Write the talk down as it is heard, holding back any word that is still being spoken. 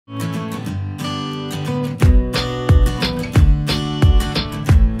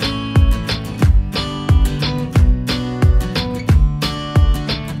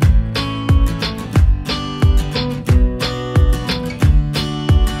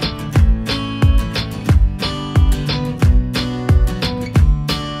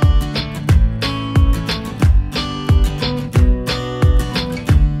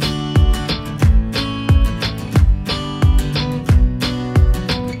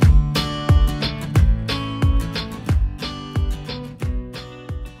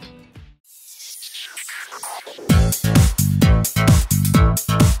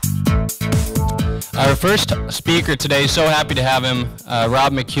first speaker today, so happy to have him,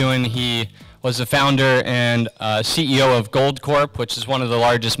 Rob McEwen. He was the founder and CEO of Gold Corp, which is one of the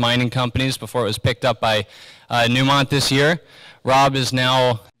largest mining companies before it was picked up by Newmont this year. Rob is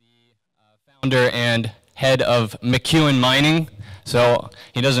now the founder and head of McEwen Mining, so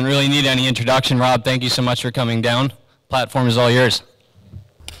he doesn't really need any introduction. Rob, thank you so much for coming down. Platform is all yours.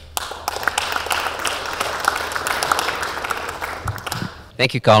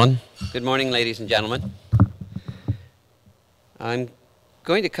 Thank you, Colin. Good morning, ladies and gentlemen. I'm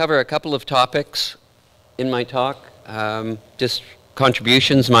going to cover a couple of topics in my talk. Just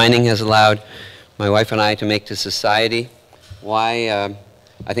contributions mining has allowed my wife and I to make to society, why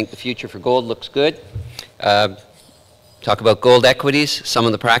I think the future for gold looks good. Talk about gold equities, some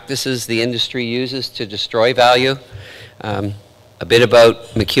of the practices the industry uses to destroy value, a bit about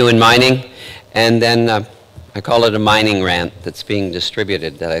McEwen Mining, and then I call it a mining rant that's being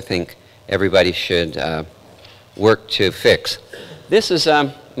distributed that I think everybody should work to fix. This is,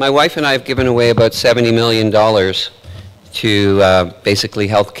 my wife and I have given away about $70 million to basically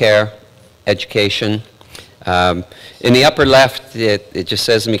healthcare, education. In the upper left, it just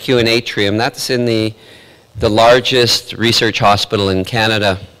says McEwen Atrium. That's in the largest research hospital in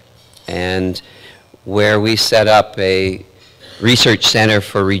Canada, and where we set up a research center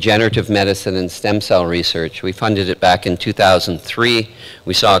for regenerative medicine and stem cell research. We funded it back in 2003.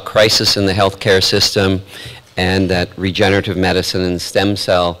 We saw a crisis in the healthcare system, and that regenerative medicine and stem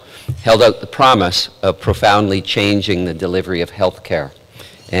cell held out the promise of profoundly changing the delivery of healthcare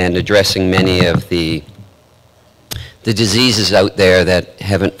and addressing many of the diseases out there that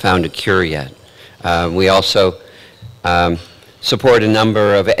haven't found a cure yet. We also support a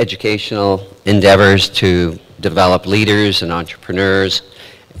number of educational endeavors to develop leaders and entrepreneurs,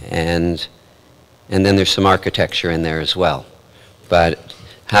 and then there's some architecture in there as well. But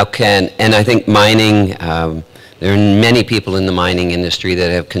how can, and I think mining, there are many people in the mining industry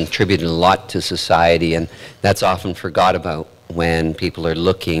that have contributed a lot to society, and that's often forgot about when people are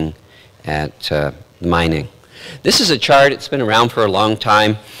looking at mining. This is a chart, it's been around for a long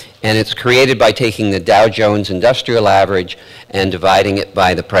time, and it's created by taking the Dow Jones Industrial Average and dividing it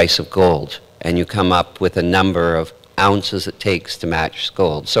by the price of gold. And you come up with a number of ounces it takes to match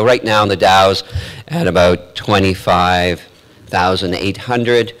gold. So right now the Dow's at about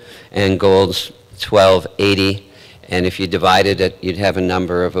 25,800 and gold's 1280. And if you divided it, you'd have a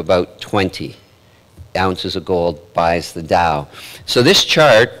number of about 20 ounces of gold buys the Dow. So this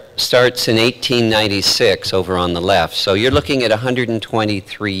chart starts in 1896 over on the left. So you're looking at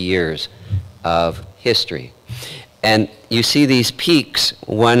 123 years of history. And you see these peaks.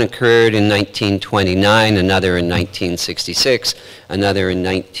 One occurred in 1929, another in 1966, another in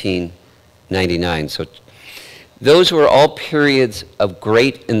 1999. So those were all periods of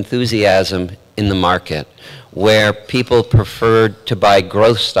great enthusiasm in the market, where people preferred to buy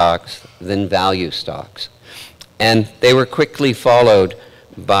growth stocks than value stocks. And they were quickly followed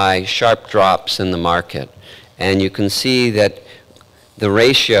by sharp drops in the market. And you can see that the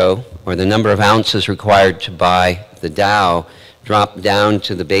ratio, or the number of ounces required to buy the Dow, dropped down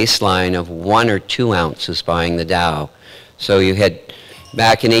to the baseline of 1 or 2 ounces buying the Dow. So you had,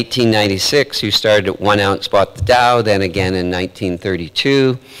 back in 1896, you started at 1 ounce, bought the Dow, then again in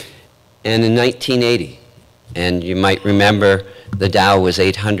 1932, and in 1980. And you might remember the Dow was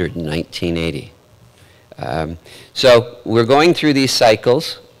 800 in 1980. So we're going through these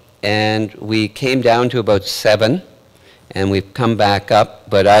cycles, and we came down to about 7. And we've come back up,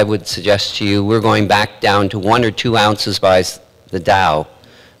 but I would suggest to you we're going back down to 1 or 2 ounces by the Dow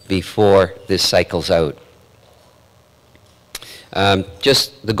before this cycle's out.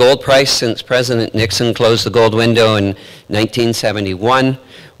 Just the gold price since President Nixon closed the gold window in 1971,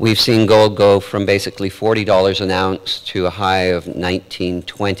 we've seen gold go from basically $40 an ounce to a high of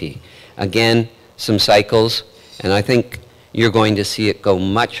 $19.20. Again, some cycles, and I think you're going to see it go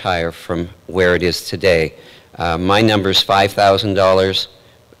much higher from where it is today. My number is $5,000,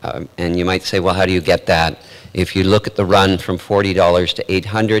 and you might say, well, how do you get that? If you look at the run from $40 to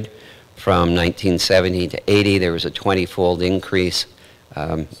 $800, from 1970 to 80, there was a 20-fold increase.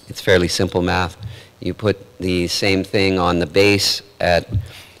 It's fairly simple math. You put the same thing on the base at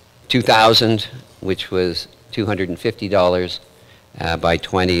 2,000, which was $250, by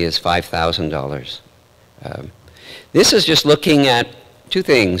 20 is $5,000. This is just looking at two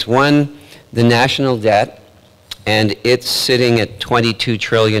things. One, the national debt. And it's sitting at $22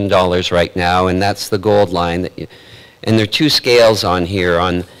 trillion right now, and that's the gold line. And there are two scales on here.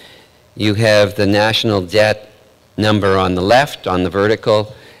 You have the national debt number on the left, on the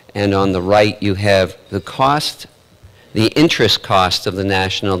vertical, and on the right you have the cost the interest cost of the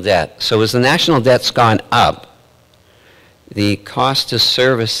national debt. So as the national debt's gone up, the cost to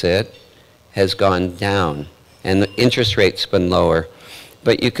service it has gone down, and the interest rate's been lower.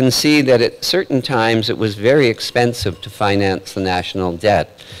 But you can see that at certain times it was very expensive to finance the national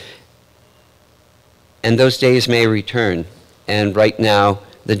debt. And those days may return, and right now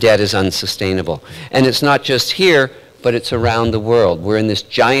the debt is unsustainable. And it's not just here, but it's around the world. We're in this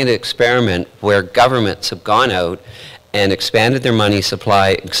giant experiment where governments have gone out and expanded their money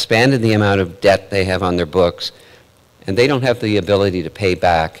supply, expanded the amount of debt they have on their books, and they don't have the ability to pay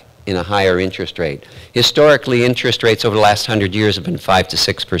back in a higher interest rate. Historically, interest rates over the last 100 years have been 5 to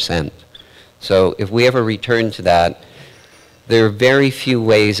 6%. So if we ever return to that, there are very few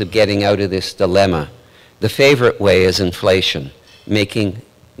ways of getting out of this dilemma. The favorite way is inflation, making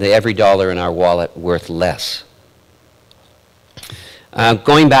every dollar in our wallet worth less.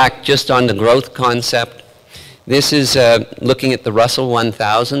 Going back just on the growth concept, this is looking at the Russell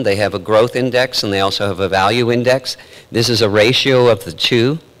 1000. They have a growth index and they also have a value index. This is a ratio of the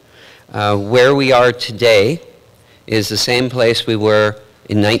two. Where we are today is the same place we were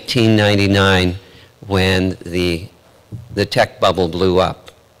in 1999 when the tech bubble blew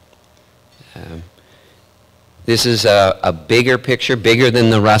up. This is a bigger picture, bigger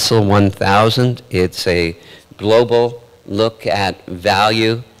than the Russell 1000. It's a global look at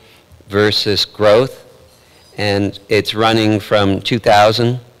value versus growth, and it's running from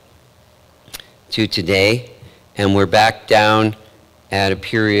 2000 to today, and we're back down at a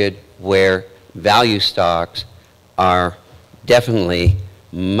period where value stocks are definitely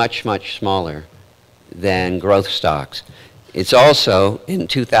much, much smaller than growth stocks. It's also, in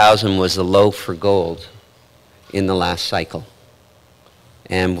 2000, was the low for gold in the last cycle,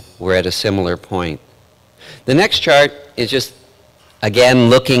 and we're at a similar point. The next chart is just, again,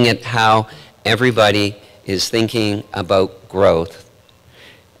 looking at how everybody is thinking about growth.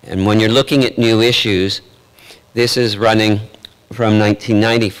 And when you're looking at new issues, this is running from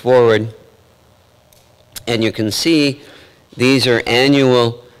 1990 forward, and you can see these are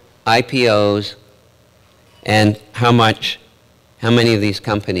annual IPOs and how many of these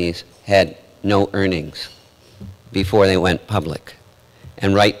companies had no earnings before they went public.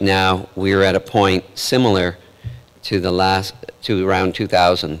 And right now we're at a point similar to around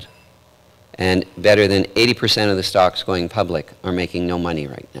 2000, and better than 80% of the stocks going public are making no money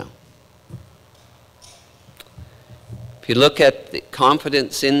right now. If you look at the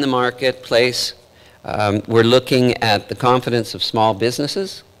confidence in the marketplace, we're looking at the confidence of small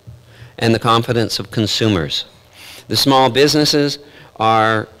businesses and the confidence of consumers. The small businesses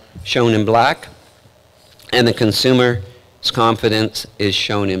are shown in black, and the consumer's confidence is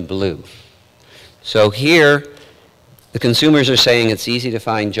shown in blue. So here, the consumers are saying it's easy to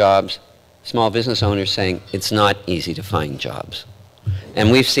find jobs. Small business owners saying it's not easy to find jobs. And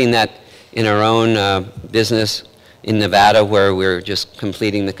we've seen that in our own business in Nevada, where we're just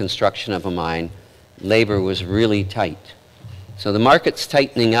completing the construction of a mine. Labor was really tight. So the market's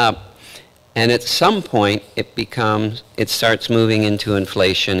tightening up, and at some point it starts moving into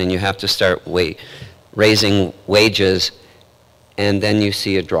inflation, and you have to start raising wages, and then you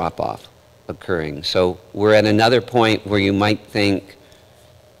see a drop-off occurring. So we're at another point where you might think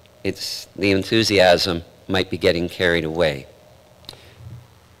the enthusiasm might be getting carried away.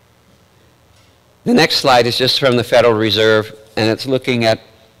 The next slide is just from the Federal Reserve, and it's looking at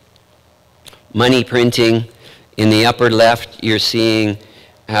money printing. In the upper left, you're seeing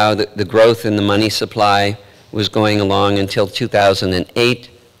how the growth in the money supply was going along until 2008,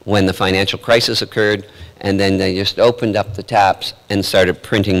 when the financial crisis occurred, and then they just opened up the taps and started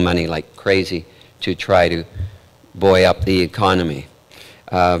printing money like crazy to try to buoy up the economy.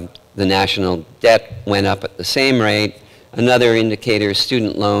 The national debt went up at the same rate. Another indicator is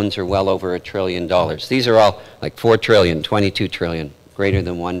student loans are well over $1 trillion. These are all like 4 trillion, 22 trillion, greater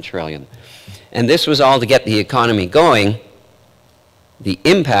than 1 trillion. And this was all to get the economy going. The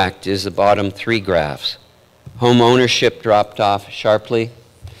impact is the bottom three graphs. Home ownership dropped off sharply.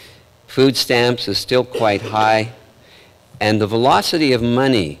 Food stamps is still quite high. And the velocity of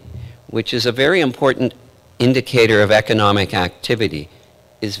money, which is a very important indicator of economic activity,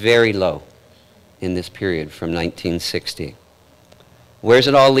 is very low in this period from 1960. Where does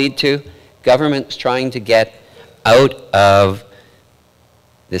it all lead to? Governments trying to get out of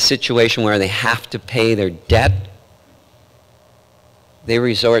the situation where they have to pay their debt. They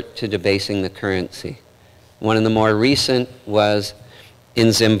resort to debasing the currency. One of the more recent was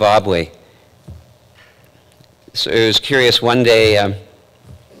in Zimbabwe. So it was curious, one day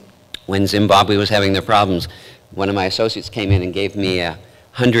when Zimbabwe was having their problems, one of my associates came in and gave me a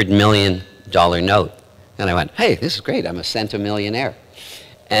 $100 million note. And I went, hey, this is great. I'm a centimillionaire.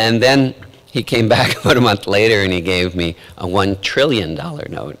 And then he came back about a month later and he gave me a $1 trillion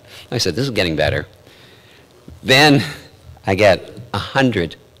note. I said, this is getting better. Then I get a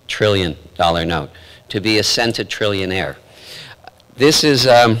 $100 trillion note to be a centitrillionaire. This is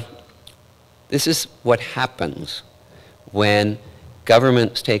what happens when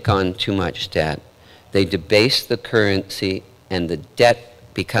governments take on too much debt. They debase the currency and the debt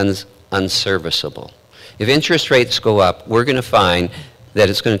becomes unserviceable. If interest rates go up, we're going to find that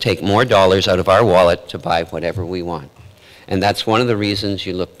it's going to take more dollars out of our wallet to buy whatever we want. And that's one of the reasons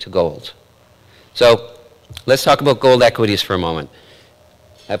you look to gold. So let's talk about gold equities for a moment.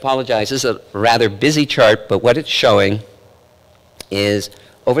 I apologize, this is a rather busy chart, but what it's showing is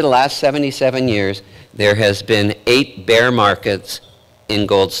over the last 77 years, there has been 8 bear markets in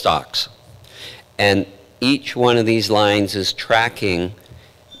gold stocks. And each one of these lines is tracking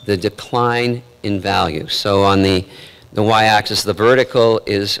the decline in value. So on the y-axis, the vertical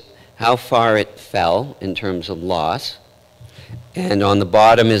is how far it fell in terms of loss. And on the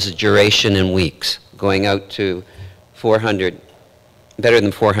bottom is the duration in weeks, going out to better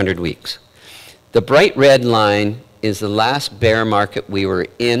than 400 weeks. The bright red line is the last bear market we were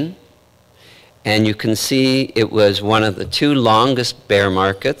in. And you can see it was one of the 2 longest bear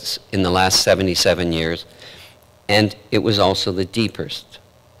markets in the last 77 years. And it was also the deepest.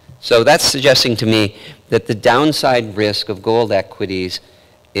 So that's suggesting to me that the downside risk of gold equities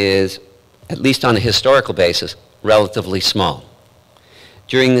is, at least on a historical basis, relatively small.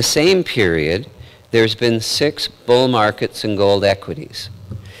 During the same period, there's been 6 bull markets in gold equities.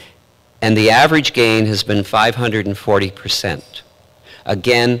 And the average gain has been 540%.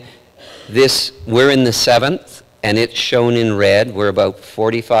 Again, we're in the 7th, and it's shown in red. We're about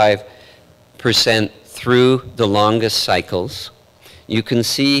 45% through the longest cycles. You can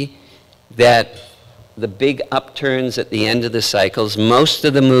see that the big upturns at the end of the cycles, most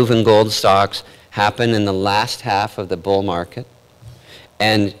of the move in gold stocks happen in the last half of the bull market.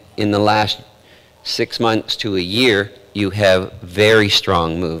 And in the last 6 months to a year, you have very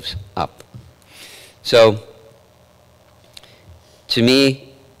strong moves up. So, to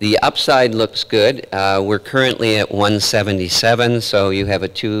me, the upside looks good. We're currently at 177, so you have a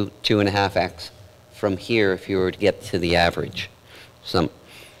 2.5x from here if you were to get to the average.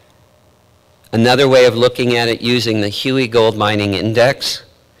 Another way of looking at it, using the Huey Gold Mining Index,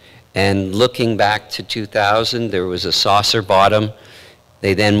 and looking back to 2000, there was a saucer bottom.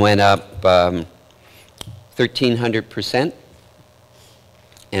 They then went up 1,300%.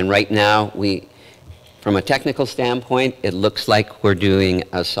 And right now, from a technical standpoint, it looks like we're doing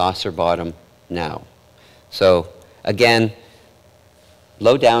a saucer bottom now. So again,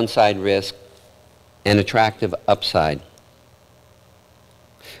 low downside risk and attractive upside.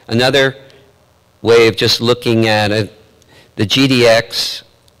 Another way of just looking at it, the GDX,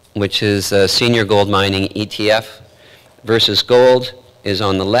 which is a senior gold mining ETF, versus gold is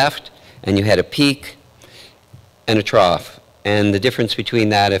on the left, and you had a peak and a trough. And the difference between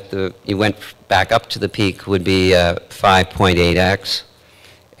that, if you went back up to the peak, would be 5.8x.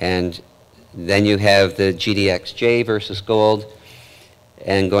 And then you have the GDXJ versus gold,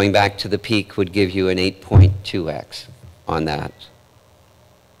 and going back to the peak would give you an 8.2x on that.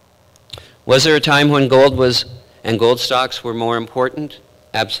 Was there a time when gold and gold stocks were more important?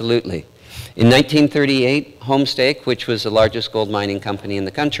 Absolutely. In 1938, Homestake, which was the largest gold mining company in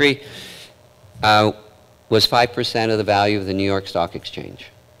the country, was 5% of the value of the New York Stock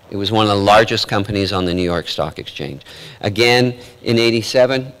Exchange. It was one of the largest companies on the New York Stock Exchange. Again, in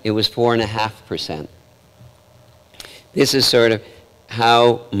 87, it was 4.5%. This is sort of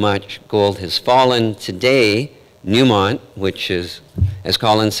how much gold has fallen. Today, Newmont, which is, as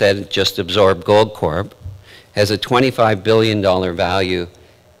Colin said, just absorbed Goldcorp, has a $25 billion value.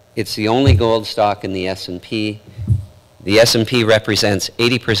 It's the only gold stock in the S&P. The S&P represents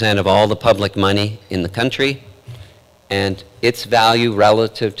 80% of all the public money in the country, and its value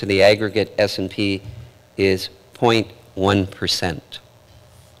relative to the aggregate S&P is 0.1%.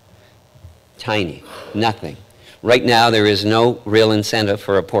 Tiny, nothing. Right now, there is no real incentive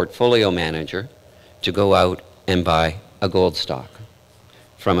for a portfolio manager to go out and buy a gold stock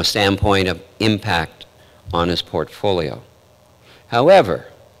from a standpoint of impact on his portfolio. However,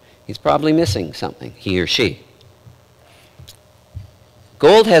 he's probably missing something, he or she.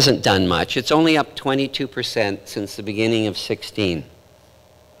 Gold hasn't done much. It's only up 22% since the beginning of 16.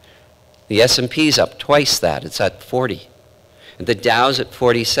 The S&P's up twice that. It's at 40. And the Dow's at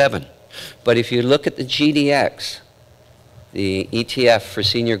 47. But if you look at the GDX, the ETF for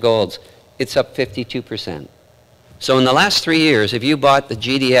senior golds, it's up 52%. So in the last 3 years, if you bought the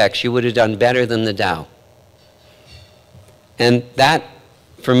GDX, you would have done better than the Dow. And that,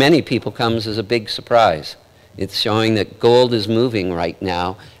 for many people, comes as a big surprise. It's showing that gold is moving right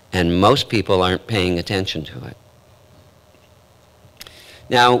now, and most people aren't paying attention to it.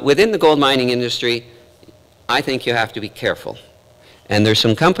 Now, within the gold mining industry, I think you have to be careful. And there's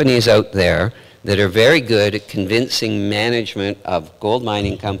some companies out there that are very good at convincing management of gold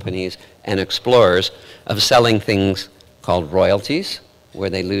mining companies and explorers of selling things called royalties, where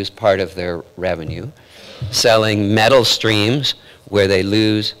they lose part of their revenue, selling metal streams, where they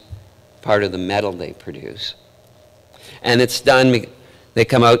lose part of the metal they produce. And it's done, they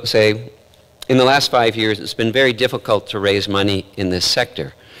come out and say, in the last 5 years, it's been very difficult to raise money in this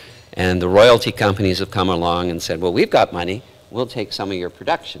sector. And the royalty companies have come along and said, well, we've got money, we'll take some of your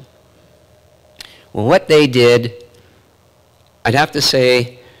production. Well, what they did, I'd have to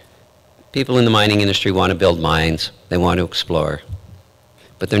say, people in the mining industry want to build mines, they want to explore,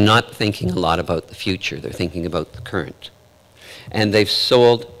 but they're not thinking a lot about the future, they're thinking about the current. And they've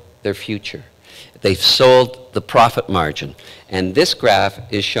sold their future. They've sold the profit margin. And this graph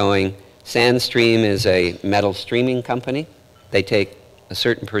is showing Sandstream is a metal streaming company. They take a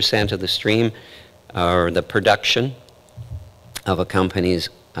certain percent of the stream or the production of a company's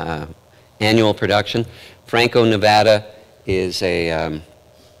annual production. Franco-Nevada is a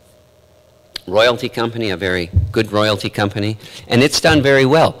royalty company, a very good royalty company, and it's done very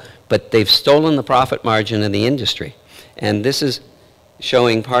well, but they've stolen the profit margin of the industry. And this is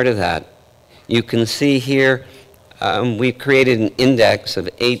showing part of that. You can see here, we've created an index of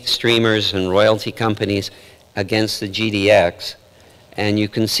 8 streamers and royalty companies against the GDX, and you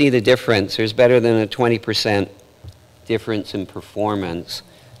can see the difference. There's better than a 20% difference in performance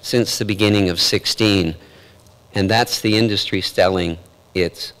since the beginning of 16, and that's the industry selling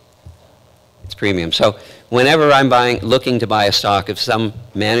its premium. So whenever I'm looking to buy a stock, if some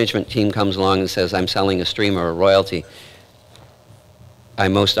management team comes along and says, I'm selling a stream or a royalty, I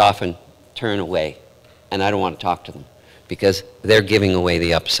most often turn away, and I don't want to talk to them because they're giving away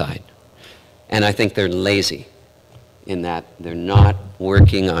the upside. And I think they're lazy in that they're not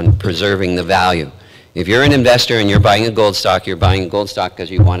working on preserving the value. If you're an investor and you're buying a gold stock, you're buying a gold stock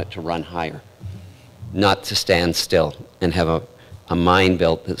because you want it to run higher, not to stand still and have a mine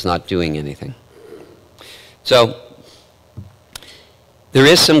built that's not doing anything. So there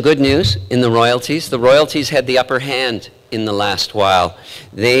is some good news in the royalties. The royalties had the upper hand in the last while.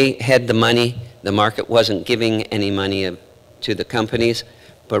 They had the money. The market wasn't giving any money to the companies.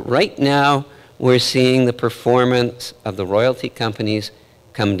 But right now, we're seeing the performance of the royalty companies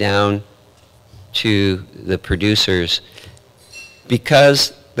come down to the producers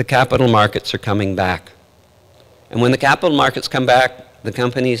because the capital markets are coming back. And when the capital markets come back, the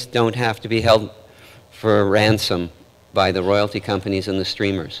companies don't have to be held for ransom by the royalty companies and the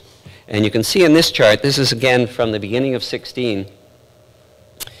streamers. And you can see in this chart, this is again from the beginning of 16,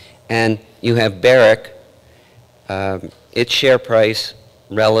 and you have Barrick, its share price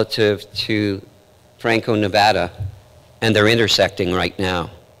relative to Franco-Nevada, and they're intersecting right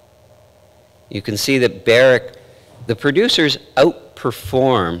now. You can see that Barrick, the producers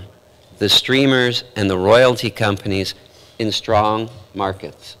outperform the streamers and the royalty companies in strong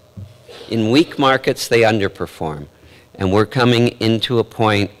markets. In weak markets, they underperform. And we're coming into a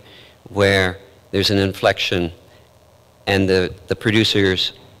point where there's an inflection and the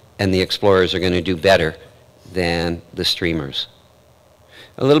producers and the explorers are going to do better than the streamers.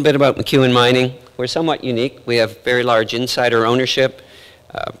 A little bit about McEwen Mining. We're somewhat unique. We have very large insider ownership.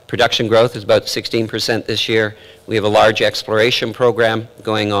 Production growth is about 16% this year. We have a large exploration program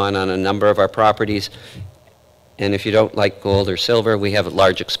going on a number of our properties. And if you don't like gold or silver, we have a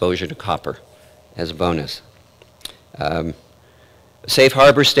large exposure to copper as a bonus. Safe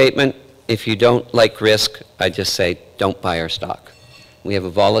harbor statement, if you don't like risk, I just say don't buy our stock. We have a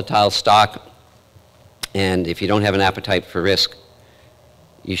volatile stock, and if you don't have an appetite for risk,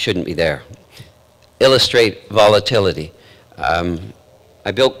 you shouldn't be there. Illustrate volatility.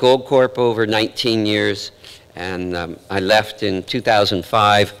 I built Gold Corp over 19 years, and I left in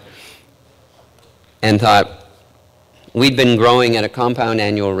 2005 and thought, we'd been growing at a compound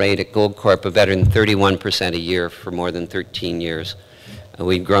annual rate at Gold Corp of better than 31% a year for more than 13 years.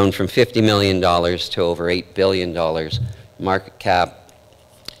 We'd grown from $50 million to over $8 billion market cap.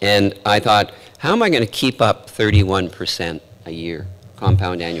 And I thought, how am I going to keep up 31% a year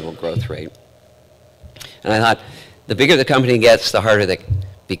compound annual growth rate? And I thought, the bigger the company gets, the harder they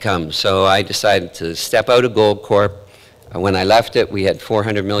become. So I decided to step out of Gold Corp. When I left it, we had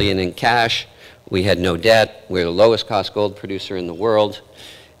 $400 million in cash. We had no debt. We're the lowest cost gold producer in the world.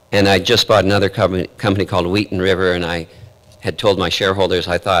 And I just bought another company called Wheaton River, and I had told my shareholders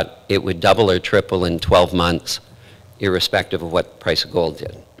I thought it would double or triple in 12 months irrespective of what the price of gold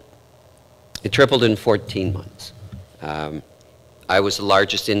did. It tripled in 14 months. I was the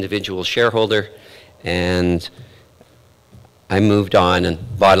largest individual shareholder, and I moved on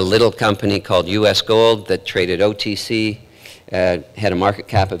and bought a little company called US Gold that traded OTC, had a market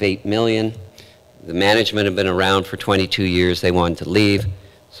cap of 8 million. The management had been around for 22 years. They wanted to leave,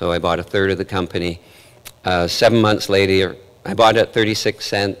 so I bought a third of the company. 7 months later, I bought it at 36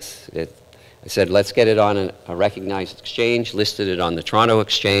 cents. I said, let's get it on a recognized exchange, listed it on the Toronto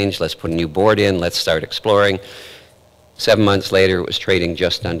Exchange, let's put a new board in, let's start exploring. 7 months later, it was trading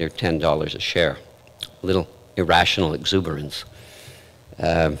just under $10 a share. A little irrational exuberance.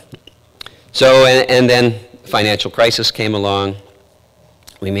 And then financial crisis came along.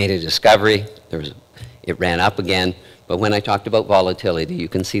 We made a discovery. It ran up again. But when I talked about volatility, you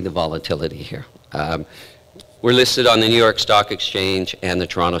can see the volatility here. We're listed on the New York Stock Exchange and the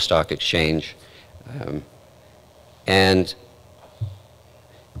Toronto Stock Exchange.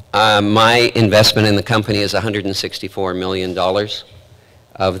 My investment in the company is $164 million.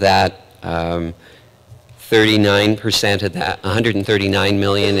 Of that, 39% of that, 139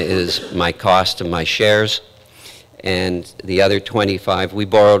 million is my cost of my shares. And the other 25, we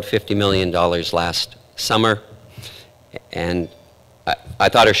borrowed $50 million last summer. And I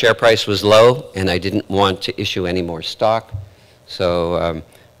thought our share price was low, and I didn't want to issue any more stock. So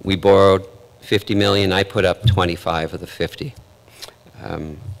we borrowed 50 million. I put up 25 of the 50.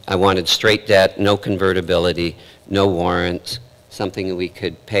 I wanted straight debt, no convertibility, no warrants, something that we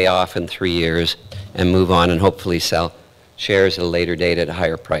could pay off in 3 years and move on and hopefully sell shares at a later date at a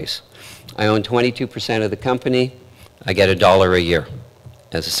higher price. I own 22% of the company. I get $1 a year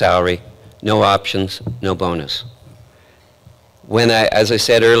as a salary, no options, no bonus. As I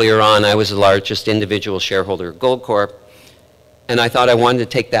said earlier on, I was the largest individual shareholder of Goldcorp, and I thought I wanted to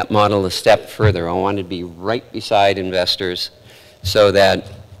take that model a step further. I wanted to be right beside investors so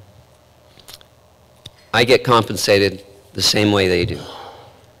that I get compensated the same way they do,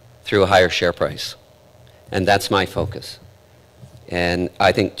 through a higher share price. And that's my focus. And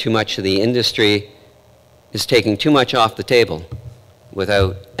I think too much of the industry is taking too much off the table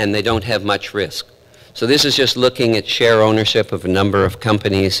and they don't have much risk. So this is just looking at share ownership of a number of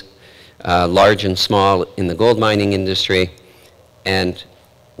companies, large and small, in the gold mining industry, and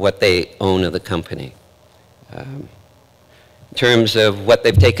what they own of the company. In terms of what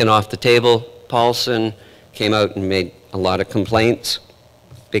they've taken off the table, Paulson came out and made a lot of complaints.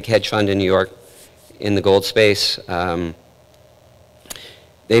 Big hedge fund in New York in the gold space.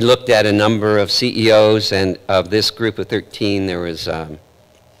 They looked at a number of CEOs, and of this group of 13, there was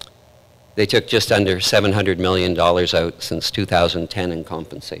they took just under $700 million out since 2010 in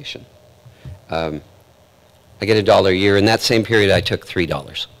compensation. I get $1 a year. In that same period, I took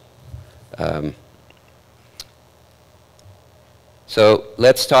 $3. So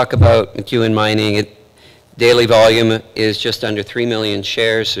let's talk about McEwen Mining. Daily volume is just under 3 million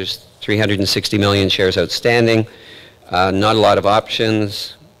shares. There's 360 million shares outstanding. Not a lot of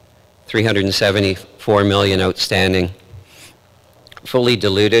options. 374 million outstanding. Fully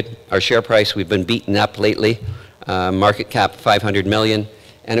diluted. Our share price, we've been beaten up lately. Market cap 500 million.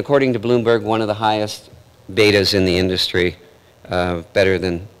 And according to Bloomberg, one of the highest betas in the industry, better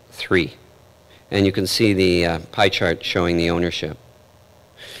than 3. And you can see the pie chart showing the ownership.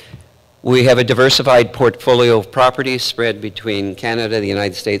 We have a diversified portfolio of properties spread between Canada, the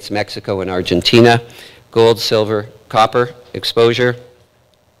United States, Mexico, and Argentina. Gold, silver, copper exposure.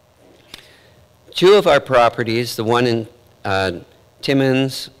 2 of our properties, the one in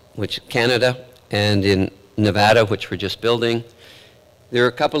Timmins, which is Canada, and in Nevada, which we're just building, there are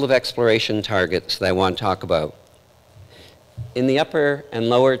a couple of exploration targets that I want to talk about. In the upper and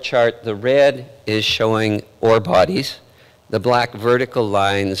lower chart, the red is showing ore bodies. The black vertical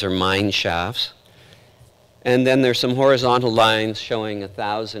lines are mine shafts. And then there's some horizontal lines showing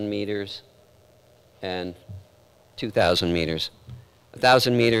 1,000 meters and 2,000 meters.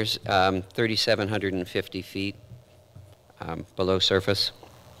 1,000 meters, 3,750 feet below surface.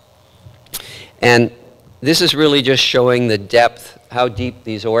 And this is really just showing the depth, how deep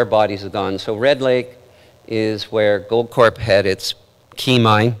these ore bodies have gone. So Red Lake is where Goldcorp had its key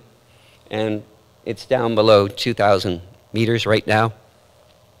mine, and it's down below 2,000 meters right now.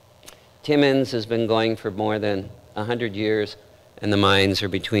 Timmins has been going for more than 100 years, and the mines are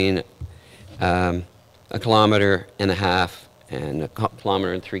between 1.5 kilometers and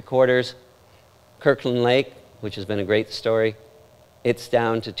 1.75 kilometers. Kirkland Lake, which has been a great story, it's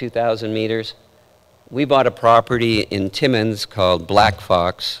down to 2,000 meters. We bought a property in Timmins called Black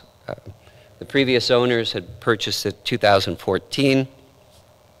Fox. The previous owners had purchased it in 2014.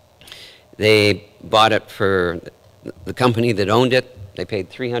 They bought it for the company that owned it, they paid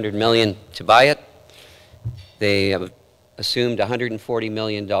 $300 million to buy it. They assumed $140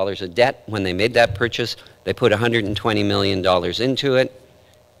 million of debt when they made that purchase. They put $120 million into it.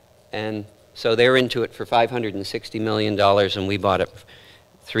 And so they're into it for $560 million, and we bought it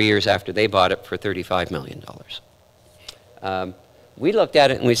 3 years after they bought it for $35 million. We looked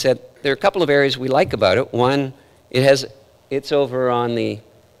at it and we said, there are a couple of areas we like about it. One, it's over on the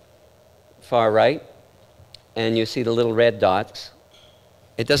far right, and you see the little red dots.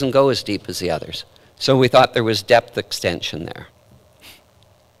 It doesn't go as deep as the others. So we thought there was depth extension there.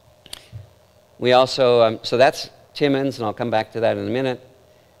 We also, so that's Timmins, and I'll come back to that in a minute.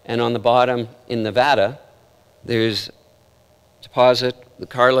 And on the bottom, in Nevada, there's deposit. The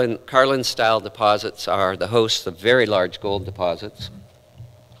Carlin-style deposits are the hosts of very large gold deposits.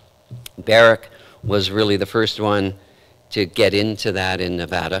 Barrick was really the first one to get into that in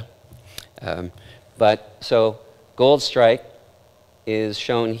Nevada. So Gold Strike is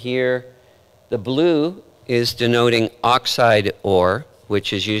shown here. The blue is denoting oxide ore,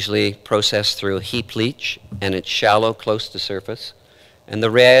 which is usually processed through a heap leach, and it's shallow, close to surface. And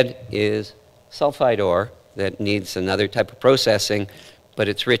the red is sulfide ore that needs another type of processing, but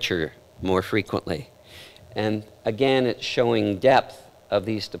it's richer more frequently. And again, it's showing depth of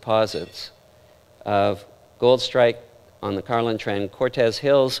these deposits. Of Gold Strike on the Carlin Trend, Cortez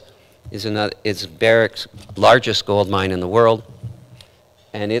Hills is Barrick's largest gold mine in the world,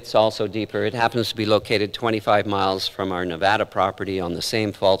 and it's also deeper. It happens to be located 25 miles from our Nevada property on the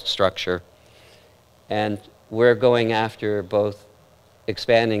same fault structure. And we're going after both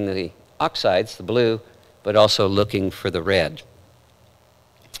expanding the oxides, the blue, but also looking for the red.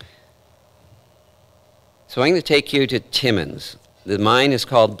 So I'm going to take you to Timmins. The mine is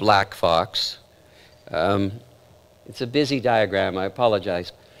called Black Fox. It's a busy diagram, I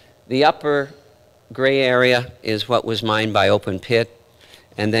apologize. The upper gray area is what was mined by open pit,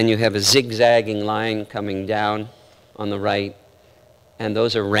 and then you have a zigzagging line coming down on the right, and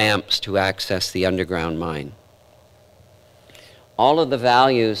those are ramps to access the underground mine. All of the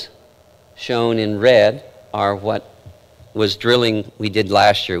values shown in red are what was drilling we did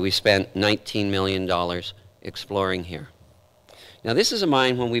last year. We spent $19 million exploring here. Now this is a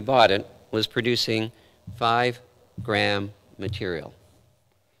mine, when we bought it, was producing 5-gram material.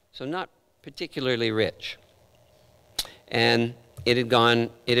 So not particularly rich. And it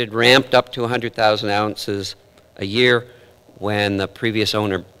had ramped up to 100,000 ounces a year when the previous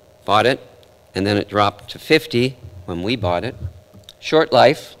owner bought it, and then it dropped to 50 when we bought it. Short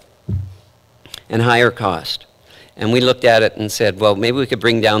life and higher cost. And we looked at it and said, well, maybe we could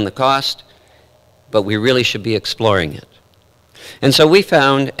bring down the cost, but we really should be exploring it. And so we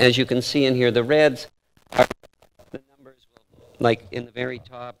found, as you can see in here, the reds are the numbers, like in the very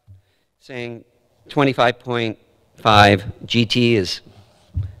top, saying 25.5 GT is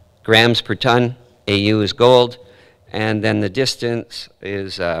grams per ton, AU is gold, and then the distance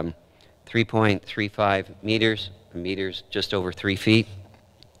is 3.35 meters, just over 3 feet.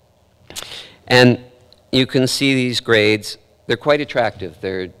 And you can see these grades, they're quite attractive.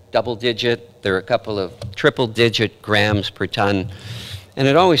 They're double digit, they're a couple of triple digit grams per ton. And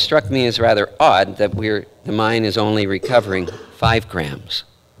it always struck me as rather odd that the mine is only recovering 5 grams.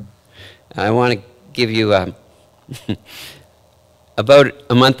 I want to give you about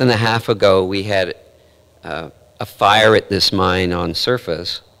a month and a half ago, we had a fire at this mine on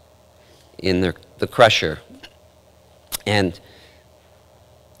surface in the crusher. And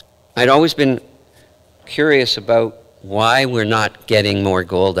I'd always been curious about why we're not getting more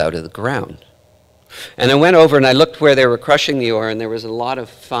gold out of the ground. And I went over and I looked where they were crushing the ore, and there was a lot of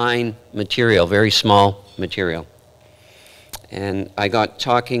fine material, very small material. And I got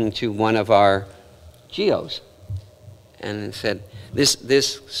talking to one of our geos, and it said,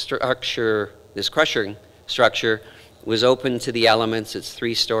 this structure, this crushing structure was open to the elements. It's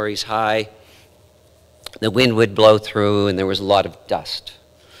 3 stories high. The wind would blow through, and there was a lot of dust.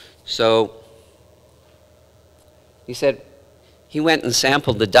 So he said he went and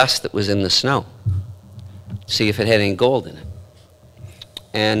sampled the dust that was in the snow, see if it had any gold in it.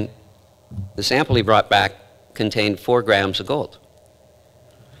 And the sample he brought back contained 4 grams of gold.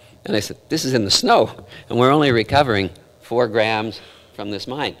 And I said, this is in the snow, and we're only recovering 4 grams from this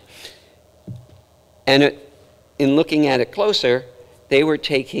mine. And in looking at it closer, they were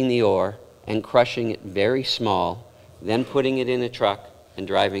taking the ore and crushing it very small, then putting it in a truck and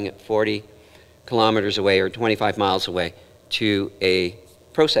driving it 40 kilometers away or 25 miles away to a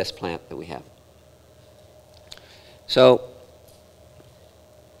process plant that we have. So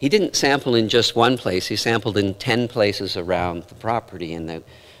he didn't sample in just one place. He sampled in 10 places around the property, and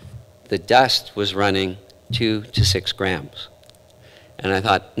the dust was running 2 to 6 grams. And I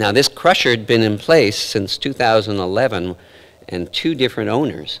thought, now this crusher had been in place since 2011, and 2 different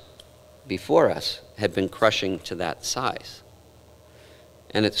owners before us had been crushing to that size.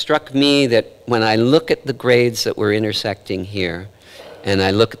 And it struck me that when I look at the grades that we're intersecting here, and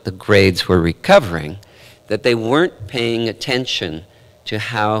I look at the grades we're recovering, that they weren't paying attention to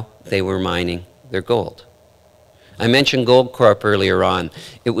how they were mining their gold. I mentioned Goldcorp earlier on.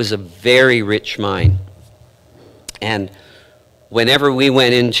 It was a very rich mine. And whenever we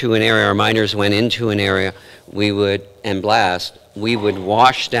went into an area, our miners went into an area, we would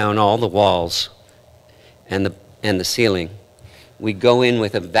wash down all the walls and the ceiling. We'd go in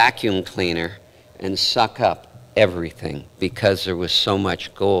with a vacuum cleaner and suck up everything because there was so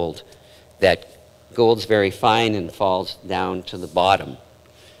much gold. That gold's very fine and falls down to the bottom.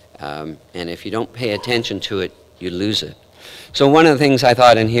 And if you don't pay attention to it, you lose it. So one of the things I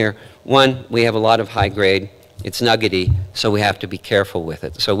thought in here, one, we have a lot of high grade. It's nuggety, so we have to be careful with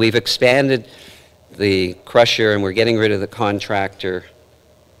it. So we've expanded the crusher, and we're getting rid of the contractor,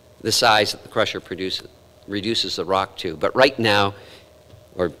 the size that the crusher reduces the rock to. But right now,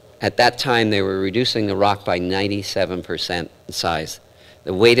 or at that time, they were reducing the rock by 97% in size.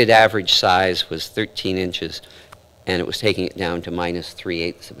 The weighted average size was 13 inches, and it was taking it down to minus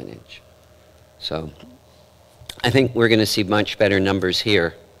 3/8 of an inch. So I think we're going to see much better numbers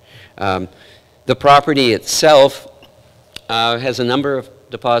here. The property itself has a number of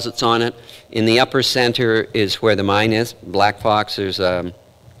deposits on it. In the upper center is where the mine is. Black Fox, there's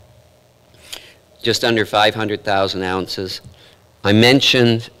just under 500,000 ounces. I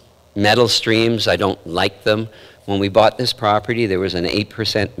mentioned metal streams. I don't like them. When we bought this property, there was an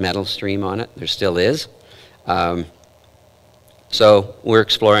 8% metal stream on it. There still is. So we're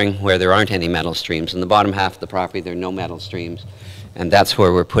exploring where there aren't any metal streams. In the bottom half of the property, there are no metal streams. And that's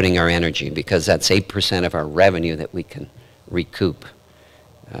where we're putting our energy, because that's 8% of our revenue that we can recoup.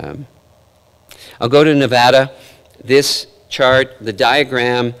 I'll go to Nevada. This chart, the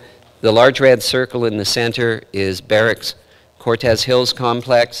diagram, the large red circle in the center is Barrick's Cortez Hills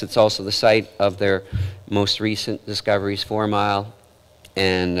complex. It's also the site of their most recent discoveries, 4 Mile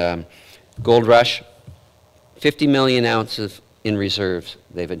and Gold Rush. 50 million ounces in reserves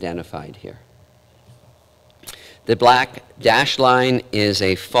they've identified here. The black dashed line is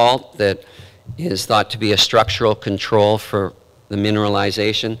a fault that is thought to be a structural control for the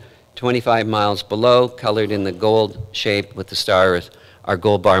mineralization. 25 miles below, colored in the gold shape with the star, is our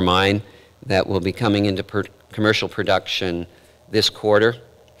Gold Bar mine that will be coming into commercial production this quarter.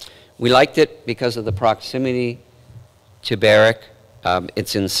 We liked it because of the proximity to Barrick.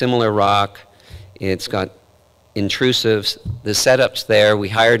 It's in similar rock. It's got intrusives. The setup's there. We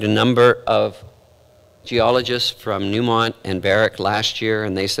hired a number of geologists from Newmont and Barrick last year,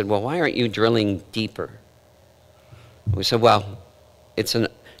 and they said, well, why aren't you drilling deeper? We said, well, it's a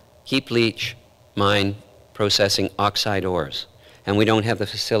heap leach mine processing oxide ores, and we don't have the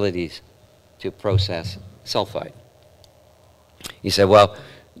facilities to process sulfide. He said, well,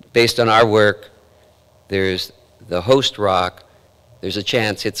 based on our work, there's the host rock, there's a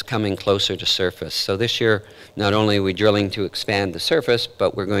chance it's coming closer to surface. So this year, not only are we drilling to expand the surface,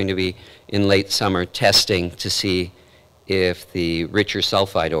 but we're going to be in late summer testing to see if the richer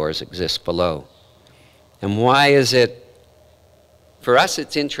sulfide ores exist below. And why is it, for us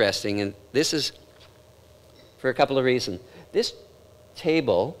it's interesting, and this is for a couple of reasons. This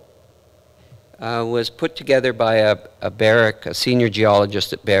table was put together by a senior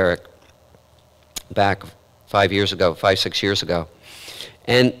geologist at Barrick back 5, 6 years ago.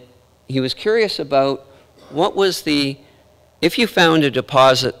 And he was curious about what was if you found a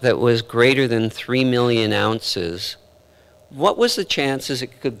deposit that was greater than 3 million ounces, what was the chances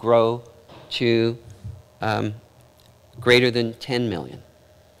it could grow to greater than 10 million?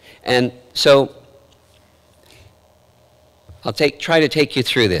 And so I'll try to take you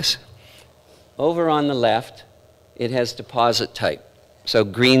through this. Over on the left, it has deposit type. So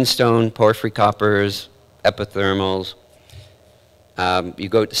greenstone, porphyry coppers, epithermals. You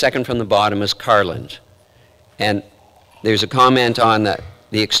go second from the bottom is Carlin. And there's a comment on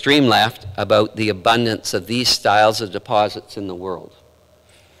the extreme left about the abundance of these styles of deposits in the world.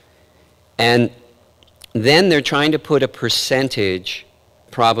 And then they're trying to put a percentage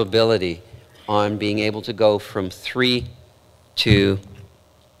probability on being able to go from 3 to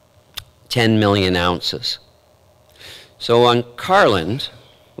 10 million ounces. So on Carlin,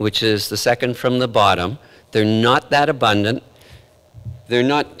 which is the second from the bottom, they're not that abundant. They're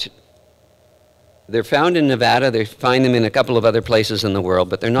found in Nevada. They find them in a couple of other places in the world,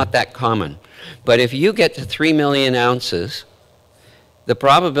 but they're not that common. But if you get to 3 million ounces, the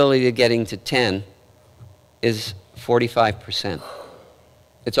probability of getting to 10 is 45%.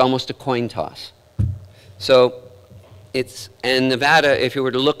 It's almost a coin toss. So and Nevada, if you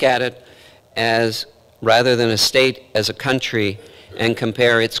were to look at it as, rather than a state, as a country, and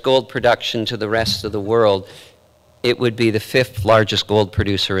compare its gold production to the rest of the world, it would be the 5th largest gold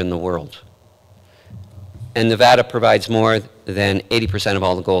producer in the world. And Nevada provides more than 80% of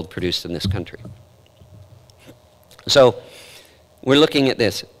all the gold produced in this country. So we're looking at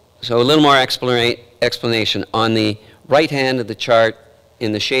this. So a little more explanation. On the right hand of the chart,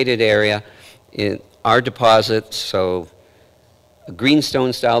 in the shaded area, our deposits, so a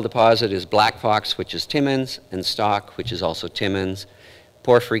greenstone style deposit is Black Fox, which is Timmins, and Stock, which is also Timmins.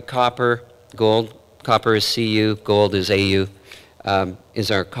 Porphyry copper, gold. Copper is CU, gold is AU,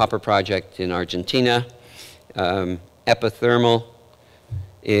 is our copper project in Argentina. Epithermal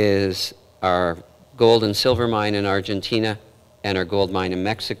is our gold and silver mine in Argentina and our gold mine in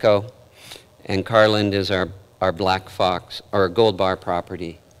Mexico. And Carland is our Black Fox, or gold bar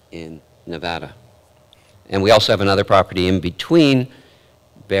property in Nevada. And we also have another property in between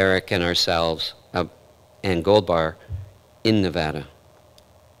Barrick and ourselves and Gold Bar in Nevada.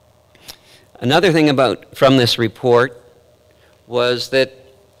 Another thing from this report was that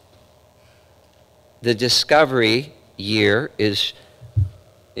the discovery year is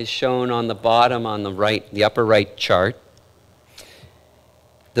shown on the bottom on the right, the upper right chart.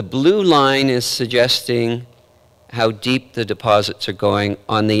 The blue line is suggesting how deep the deposits are going.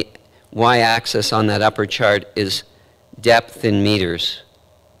 On the y-axis on that upper chart is depth in meters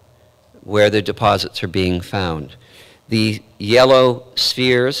where the deposits are being found. The yellow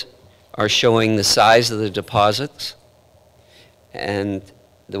spheres are showing the size of the deposits, and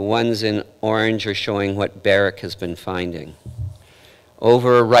the ones in orange are showing what Barrick has been finding.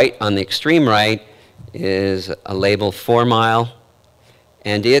 Over right, on the extreme right, is a label 4 Mile,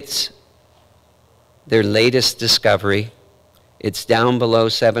 and it's their latest discovery. It's down below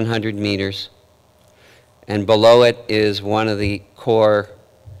 700 meters, and below it is one of the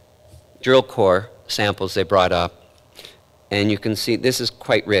drill core samples they brought up. And you can see this is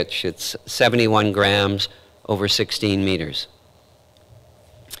quite rich. It's 71 grams over 16 meters.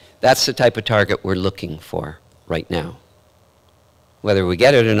 That's the type of target we're looking for right now. Whether we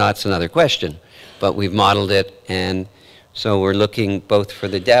get it or not is another question, but we've modeled it, and so we're looking both for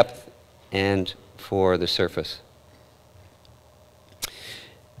the depth and for the surface.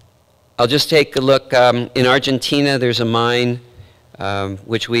 I'll just take a look. In Argentina, there's a mine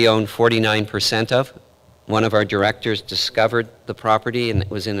which we own 49% of. One of our directors discovered the property, and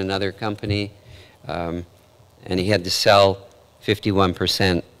it was in another company, and he had to sell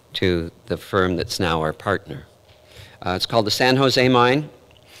 51% to the firm that's now our partner. It's called the San Jose Mine.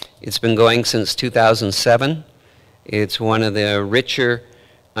 It's been going since 2007. It's one of the richer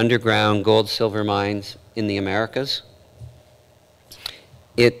underground gold-silver mines in the Americas.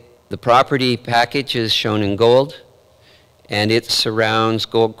 The property package is shown in gold, and it surrounds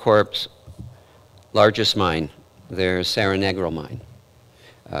Goldcorp's largest mine, their Cerro Negro mine.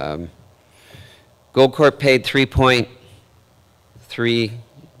 Goldcorp paid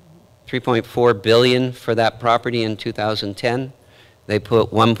 $3.4 billion for that property in 2010. They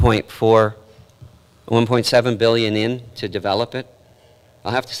put $1.7 billion in to develop it.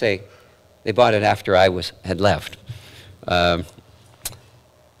 I'll have to say, they bought it after I had left.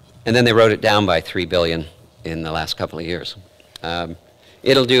 And then they wrote it down by $3 billion in the last couple of years.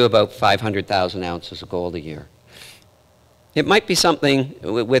 It'll do about 500,000 ounces of gold a year. It might be something,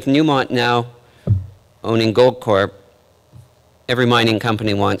 with Newmont now owning Goldcorp, every mining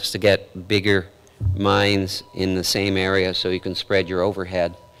company wants to get bigger mines in the same area so you can spread your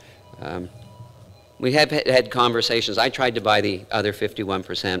overhead. We have had conversations. I tried to buy the other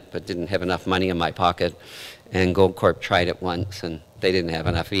 51%, but didn't have enough money in my pocket, and Goldcorp tried it once, and they didn't have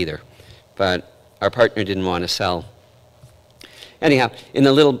enough either. But our partner didn't want to sell. Anyhow, in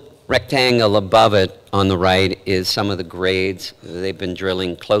the little rectangle above it on the right is some of the grades. They've been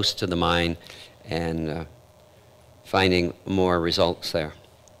drilling close to the mine and finding more results there.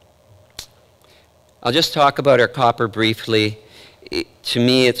 I'll just talk about our copper briefly. To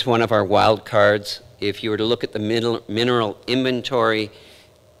me, it's one of our wild cards. If you were to look at the mineral inventory,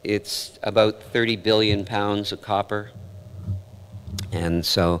 it's about 30 billion pounds of copper. And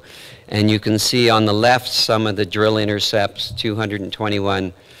you can see on the left some of the drill intercepts,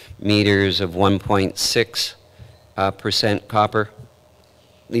 221 meters of 1.6% copper.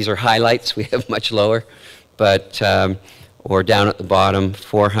 These are highlights. We have much lower, but or down at the bottom,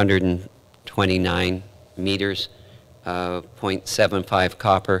 429 meters, 0.75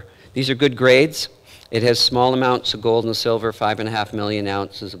 copper. These are good grades. It has small amounts of gold and silver, 5.5 million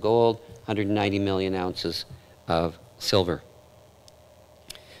ounces of gold, 190 million ounces of silver.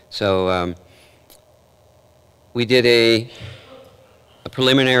 So we did a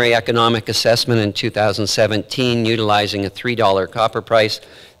preliminary economic assessment in 2017 utilizing a $3 copper price,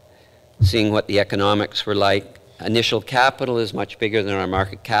 seeing what the economics were like. Initial capital is much bigger than our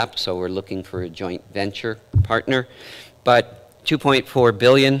market cap, so we're looking for a joint venture partner. But $2.4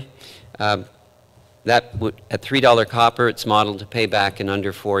 billion, at $3 copper, it's modeled to pay back in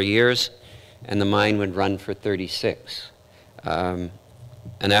under 4 years, and the mine would run for 36. An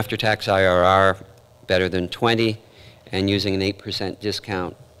after-tax IRR better than 20, and using an 8%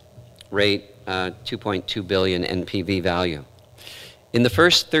 discount rate, 2.2 billion NPV value. In the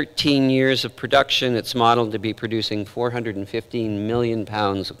first 13 years of production, it's modeled to be producing 415 million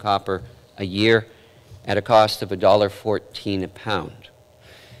pounds of copper a year at a cost of $1.14 a pound.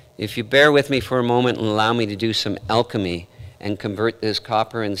 If you bear with me for a moment and allow me to do some alchemy and convert this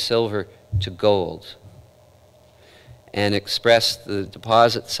copper and silver to gold and express the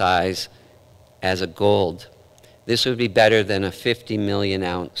deposit size as a gold, this would be better than a 50 million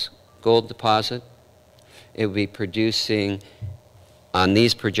ounce gold deposit. It would be producing, on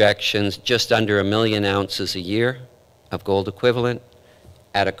these projections, just under 1 million ounces a year of gold equivalent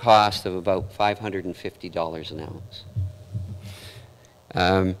at a cost of about $550 an ounce.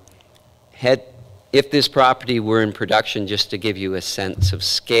 If this property were in production, just to give you a sense of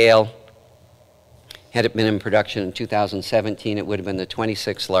scale, had it been in production in 2017, it would have been the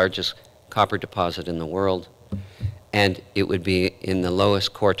 26th largest copper deposit in the world, and it would be in the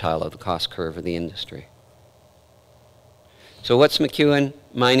lowest quartile of the cost curve of the industry. So what's McEwen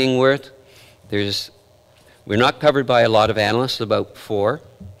Mining worth? We're not covered by a lot of analysts, about 4.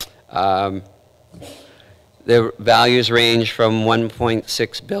 The values range from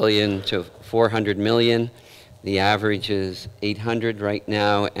 1.6 billion to 400 million. The average is 800 right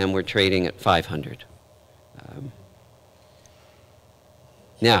now, and we're trading at 500.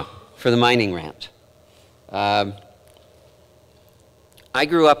 Now, for the mining rant. I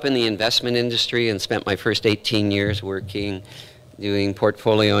grew up in the investment industry and spent my first 18 years working, doing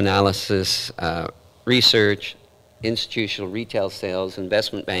portfolio analysis, research, institutional retail sales,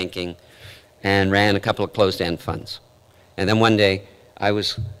 investment banking, and ran a couple of closed-end funds. And then one day, I'd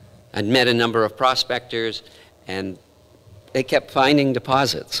met a number of prospectors, and they kept finding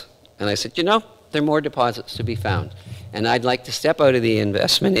deposits. And I said, you know, there are more deposits to be found. And I'd like to step out of the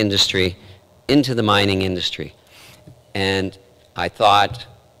investment industry into the mining industry. And I thought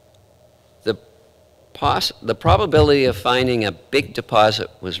the probability of finding a big deposit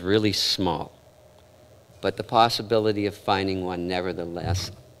was really small, but the possibility of finding one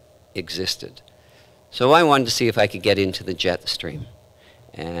nevertheless existed. So I wanted to see if I could get into the jet stream,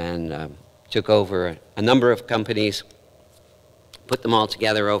 and took over a number of companies, put them all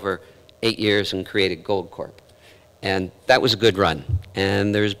together over 8 years, and created Gold Corp. And that was a good run,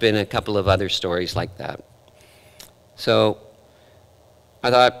 and there's been a couple of other stories like that. So I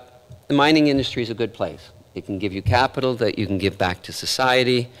thought the mining industry is a good place. It can give you capital that you can give back to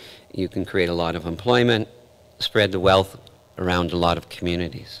society. You can create a lot of employment, spread the wealth around a lot of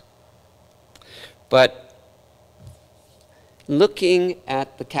communities. But looking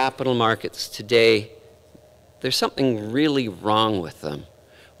at the capital markets today, there's something really wrong with them.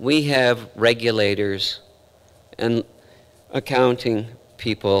 We have regulators and accounting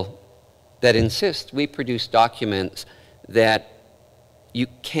people that insist we produce documents that you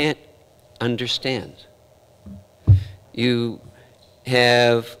can't understand. You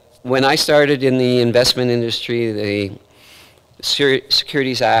have, when I started in the investment industry, the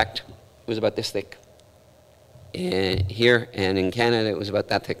Securities Act was about this thick. And here and in Canada, it was about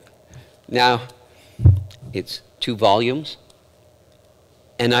that thick. Now, it's 2 volumes.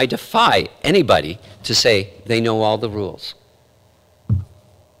 And I defy anybody to say they know all the rules,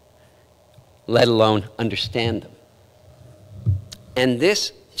 let alone understand them. And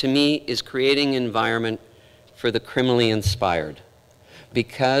this, to me, is creating an environment for the criminally inspired,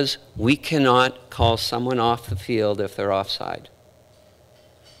 because we cannot call someone off the field if they're offside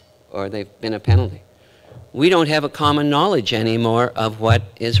or they've been a penalty. We don't have a common knowledge anymore of what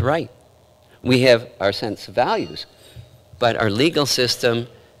is right. We have our sense of values, but our legal system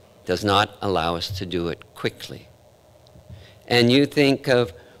does not allow us to do it quickly. And you think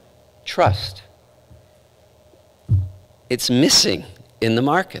of trust. It's missing in the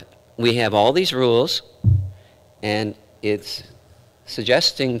market. We have all these rules, and it's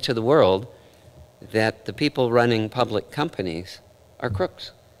suggesting to the world that the people running public companies are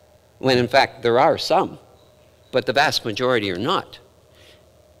crooks, when in fact there are some, but the vast majority are not.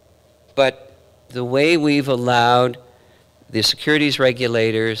 But the way we've allowed the securities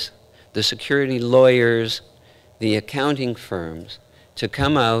regulators, the security lawyers, the accounting firms to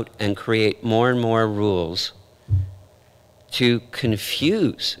come out and create more and more rules to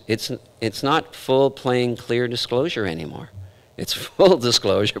confuse. It's not full, plain, clear disclosure anymore. It's full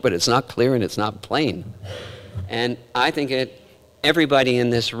disclosure, but it's not clear and it's not plain. And I think everybody in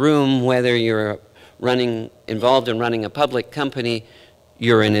this room, whether you're involved in running a public company,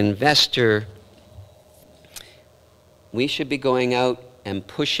 you're an investor, we should be going out and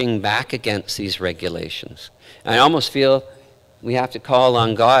pushing back against these regulations. And I almost feel we have to call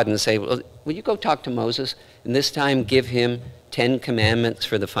on God and say, well, will you go talk to Moses and this time give him 10 commandments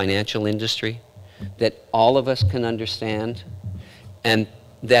for the financial industry that all of us can understand, and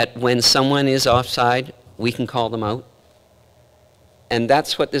that when someone is offside, we can call them out? And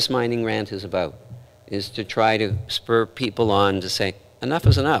that's what this mining rant is about, is to try to spur people on to say, enough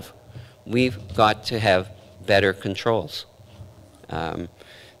is enough. We've got to have better controls.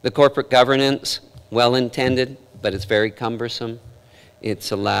 The corporate governance, well-intended, but it's very cumbersome.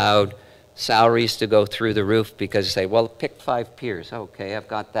 It's allowed salaries to go through the roof because you say, well, pick 5 peers. Okay, I've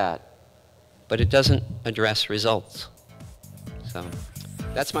got that. But it doesn't address results. So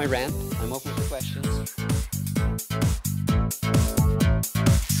that's my rant. I'm open for questions.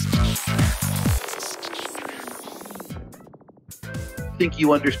 Think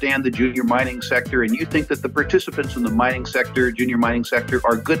you understand the junior mining sector, and you think that the participants in the mining sector, junior mining sector,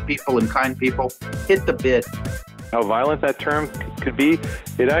 are good people and kind people, hit the bid. How violent that term could be,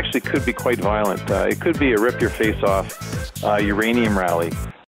 it actually could be quite violent. It could be a rip-your-face-off uranium rally.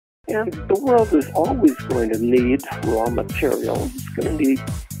 And the world is always going to need raw materials. It's going to need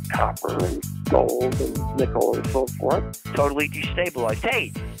copper and gold and nickel and so forth. Totally destabilized.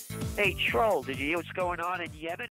 Hey, Troll, did you hear what's going on in Yemen?